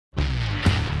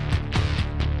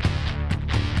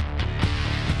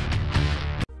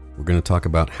we're going to talk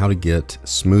about how to get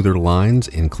smoother lines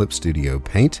in Clip Studio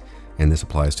Paint, and this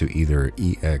applies to either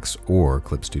EX or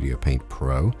Clip Studio Paint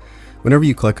Pro. Whenever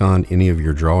you click on any of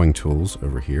your drawing tools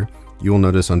over here, you will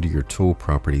notice under your tool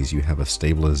properties you have a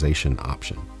stabilization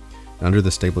option. Under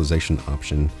the stabilization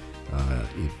option,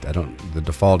 the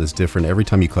default is different. Every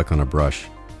time you click on a brush,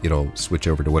 it'll switch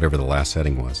over to whatever the last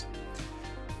setting was.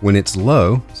 When it's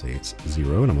low, say it's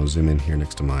 0, and I'm going to zoom in here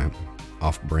next to my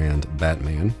off-brand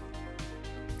Batman.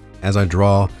 As I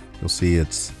draw, you'll see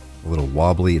it's a little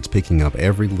wobbly. It's picking up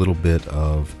every little bit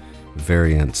of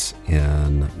variance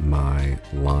in my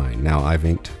line. Now, I've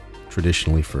inked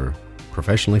professionally for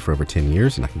over 10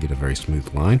 years, and I can get a very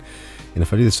smooth line. And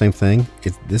if I do the same thing,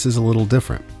 this is a little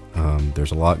different.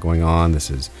 There's a lot going on.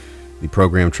 This is the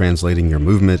program translating your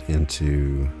movement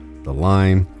into the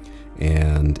line,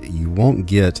 and you won't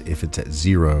get, if it's at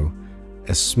 0,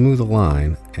 as smooth a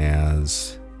line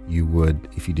as you would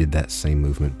if you did that same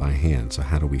movement by hand. So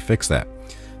how do we fix that?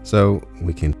 So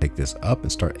we can take this up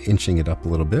and start inching it up a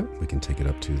little bit. We can take it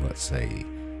up to, let's say,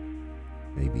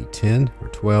 maybe 10 or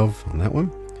 12 on that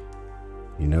one.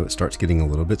 You know, it starts getting a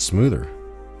little bit smoother.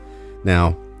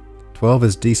 Now, 12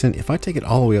 is decent. If I take it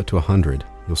all the way up to 100,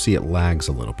 you'll see it lags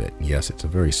a little bit. Yes, it's a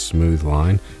very smooth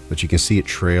line, but you can see it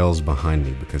trails behind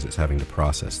me because it's having to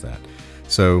process that.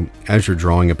 So as you're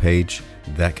drawing a page,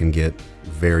 that can get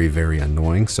very, very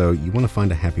annoying. So you want to find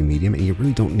a happy medium, and you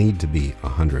really don't need to be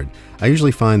 100. I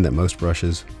usually find that most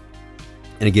brushes,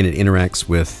 and again, it interacts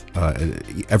with,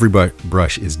 every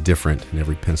brush is different and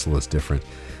every pencil is different.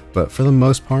 But for the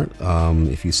most part,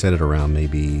 if you set it around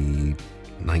maybe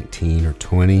 19 or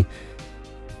 20,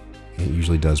 it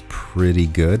usually does pretty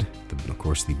good. Of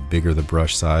course, the bigger the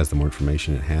brush size, the more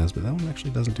information it has, but that one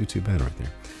actually doesn't do too bad right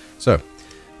there. So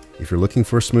if you're looking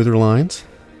for smoother lines,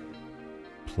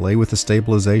 play with the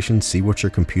stabilization, see what your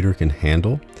computer can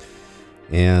handle,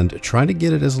 and try to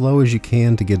get it as low as you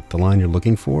can to get the line you're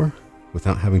looking for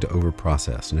without having to over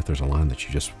process. And if there's a line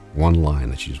that one line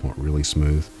that you just want really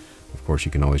smooth, of course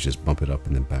you can always just bump it up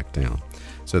and then back down.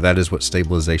 So that is what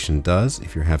stabilization does.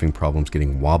 If you're having problems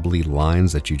getting wobbly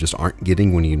lines that you just aren't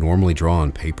getting when you normally draw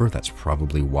on paper, that's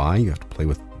probably why. You have to play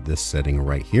with this setting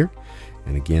right here.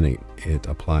 And again, it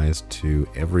applies to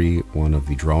every one of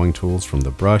the drawing tools, from the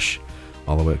brush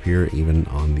all the way up here, even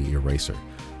on the eraser.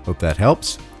 Hope that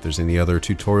helps. If there's any other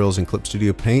tutorials in Clip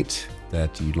Studio Paint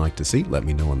that you'd like to see, let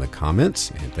me know in the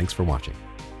comments, and thanks for watching.